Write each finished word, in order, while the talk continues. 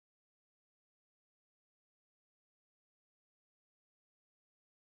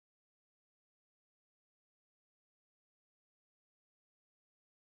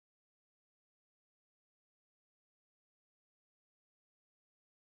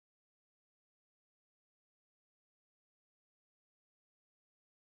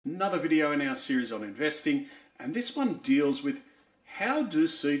Another video in our series on investing, and this one deals with how do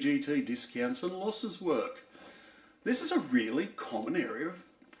CGT discounts and losses work. This is a really common area of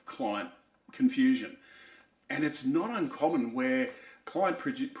client confusion, and it's not uncommon where client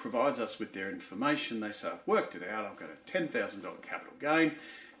provides us with their information. They say, I've worked it out, I've got a $10,000 capital gain,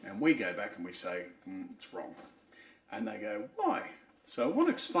 and we go back and we say, it's wrong. And they go, why? So I want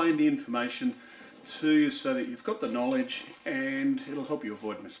to explain the information to you so that you've got the knowledge and it'll help you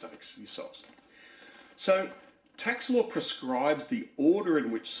avoid mistakes yourselves. So tax law prescribes the order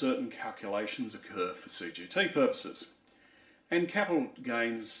in which certain calculations occur for CGT purposes. And capital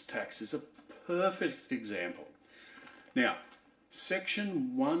gains tax is a perfect example. Now,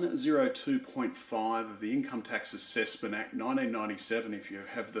 Section 102.5 of the Income Tax Assessment Act 1997, if you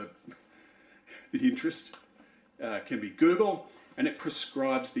have the interest, can be Google, and it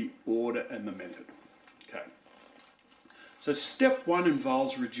prescribes the order and the method. Okay. So step one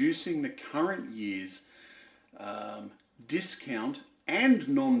involves reducing the current year's discount and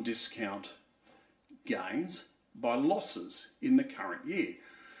non-discount gains by losses in the current year.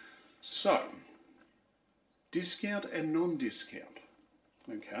 So, discount and non-discount.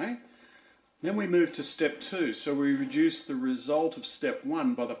 Okay. Then we move to step two. So we reduce the result of step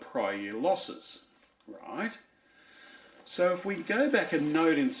one by the prior year losses. Right? So if we go back and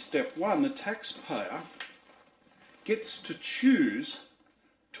note in step one, the taxpayer gets to choose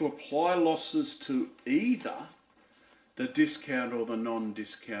to apply losses to either the discount or the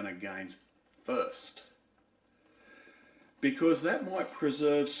non-discounted gains first, because that might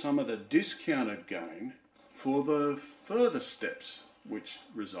preserve some of the discounted gain for the further steps which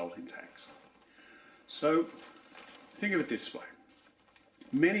result in tax. So think of it this way.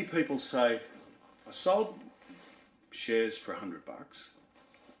 Many people say, I sold shares for $100,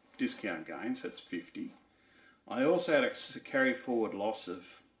 discount gains, that's 50. I also had a carry forward loss of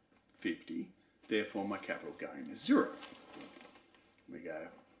 50, therefore my capital gain is 0. We go,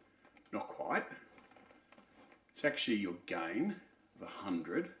 not quite. It's actually your gain of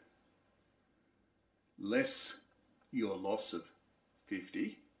 100 less your loss of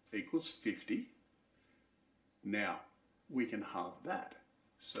 50 equals 50. Now we can halve that.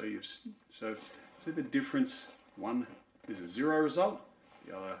 So see the difference. One is a 0 result,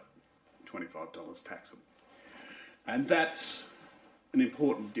 the other $25 taxable. And that's an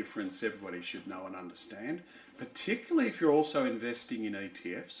important difference everybody should know and understand, particularly if you're also investing in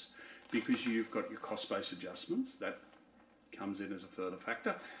ETFs, because you've got your cost-based adjustments, that comes in as a further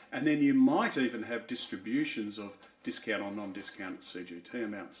factor. And then you might even have distributions of discount or non-discount CGT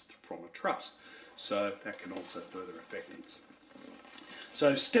amounts from a trust. So that can also further affect things.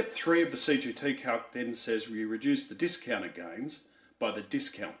 So step 3 of the CGT calc then says we reduce the discounted gains by the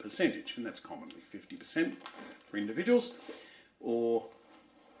discount percentage, and that's commonly 50% for individuals, or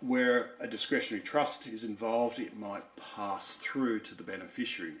where a discretionary trust is involved, it might pass through to the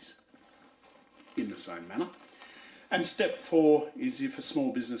beneficiaries in the same manner. And step 4 is if a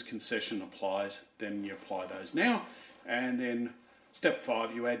small business concession applies, then you apply those now, and then step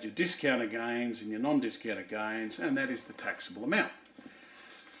 5, you add your discounted gains and your non-discounted gains, and that is the taxable amount.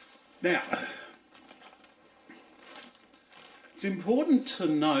 Now, it's important to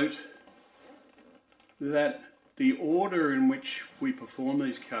note that the order in which we perform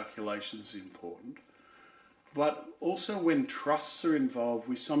these calculations is important, but also when trusts are involved,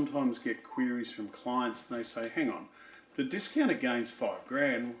 we sometimes get queries from clients and they say, hang on, the discounted gain's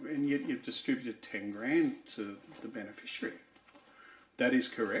 $5,000 and yet you've distributed $10,000 to the beneficiary. That is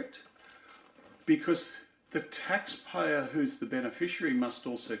correct, because the taxpayer who's the beneficiary must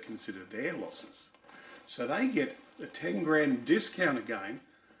also consider their losses. So they get a $10,000 discounted gain,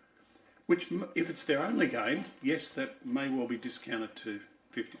 which if it's their only gain, yes, that may well be discounted to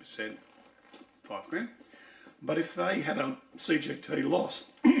 50%, $5,000. But if they had a CGT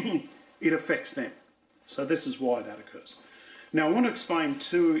loss, it affects them. So this is why that occurs. Now I want to explain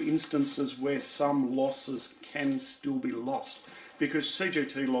 2 instances where some losses can still be lost, because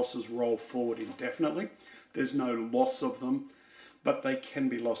CGT losses roll forward indefinitely. There's no loss of them, but they can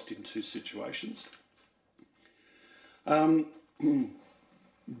be lost in 2 situations.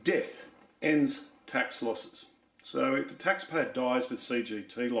 Death ends tax losses. So if the taxpayer dies with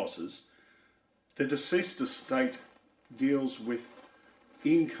CGT losses, the deceased estate deals with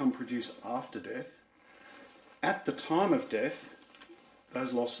income produced after death. At the time of death,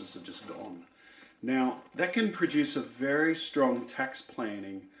 those losses are just gone. Now, that can produce a very strong tax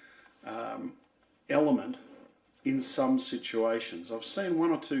planning element in some situations. I've seen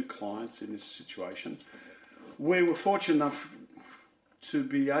 1 or 2 clients in this situation where we're fortunate enough to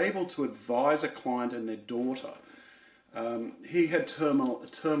be able to advise a client and their daughter He had terminal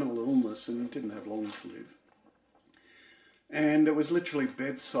illness and didn't have long to live. And it was literally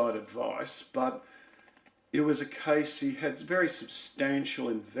bedside advice, but it was a case he had very substantial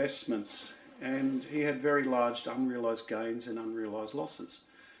investments and he had very large unrealised gains and unrealised losses.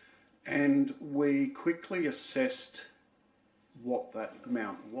 And we quickly assessed what that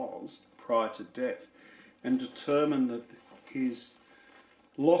amount was prior to death and determined that his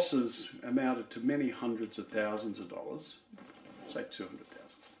losses amounted to many hundreds of thousands of dollars, say 200,000.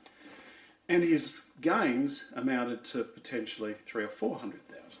 And his gains amounted to potentially 300,000 or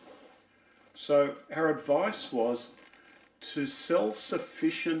 400,000. So our advice was to sell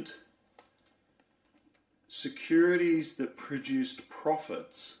sufficient securities that produced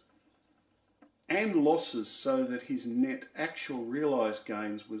profits and losses so that his net actual realised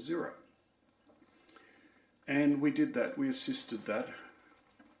gains were zero. And we did that, we assisted that,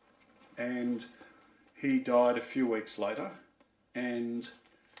 and he died a few weeks later, and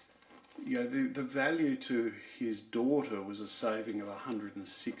the value to his daughter was a saving of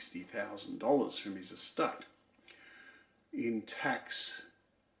 $160,000 from his estate in tax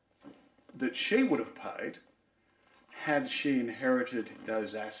that she would have paid had she inherited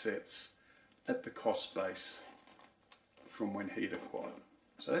those assets at the cost base from when he'd acquired them.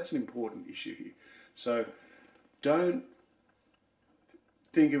 So that's an important issue here. So don't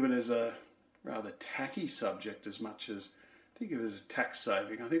think of it as a rather tacky subject as much as think of it as a tax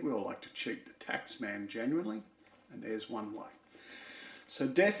saving. I think we all like to cheat the tax man genuinely, and there's one way. So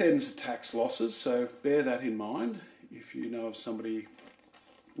death ends the tax losses, so bear that in mind if you know of somebody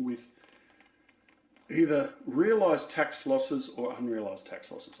with either realised tax losses or unrealised tax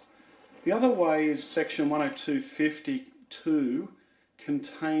losses. The other way is section 102.52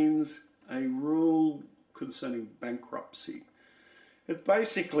 contains a rule concerning bankruptcy. It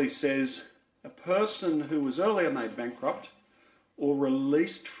basically says a person who was earlier made bankrupt or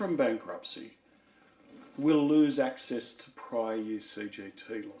released from bankruptcy will lose access to prior year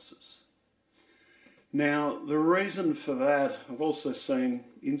CGT losses. Now, the reason for that, I've also seen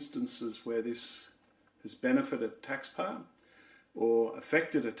instances where this has benefited a taxpayer or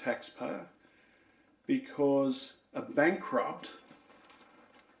affected a taxpayer because a bankrupt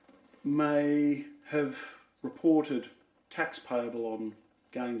may have reported tax payable on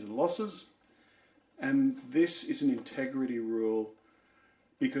gains and losses, and this is an integrity rule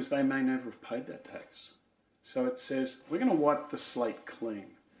because they may never have paid that tax. So it says we're going to wipe the slate clean.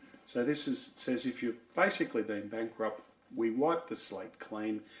 So it says if you've basically been bankrupt, we wipe the slate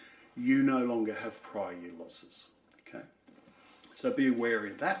clean. You no longer have prior year losses. Okay, so be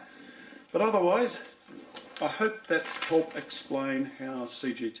wary of that. But otherwise, I hope that's helped explain how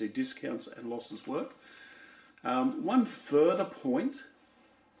CGT discounts and losses work. One further point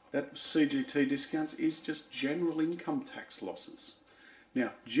that CGT discounts is just general income tax losses.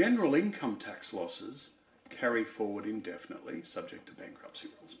 Now, general income tax losses carry forward indefinitely, subject to bankruptcy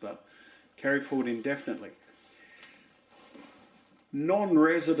rules, but carry forward indefinitely.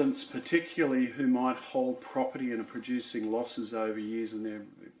 Non-residents, particularly who might hold property and are producing losses over years and they're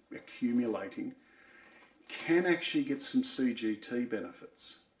accumulating, can actually get some CGT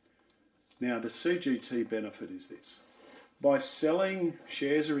benefits. Now, the CGT benefit is this. By selling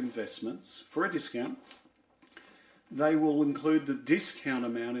shares or investments for a discount, they will include the discount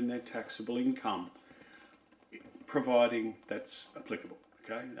amount in their taxable income, providing that's applicable.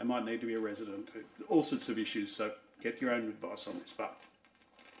 Okay, they might need to be a resident, all sorts of issues, so get your own advice on this. But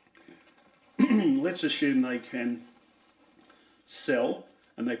let's assume they can sell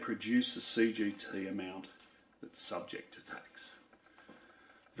and they produce a CGT amount that's subject to tax.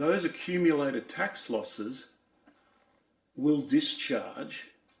 Those accumulated tax losses will discharge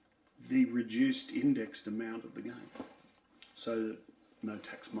the reduced indexed amount of the gain so that no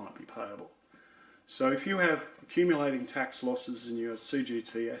tax might be payable. So if you have accumulating tax losses and you have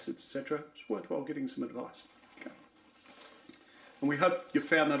CGT assets, etc., it's worthwhile getting some advice. Okay. And we hope you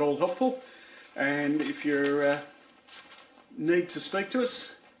found that all helpful. And if you need to speak to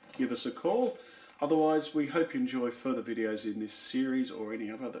us, give us a call. Otherwise, we hope you enjoy further videos in this series or any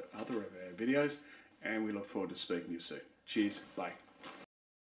other of our videos, and we look forward to speaking to you soon. Cheers. Bye.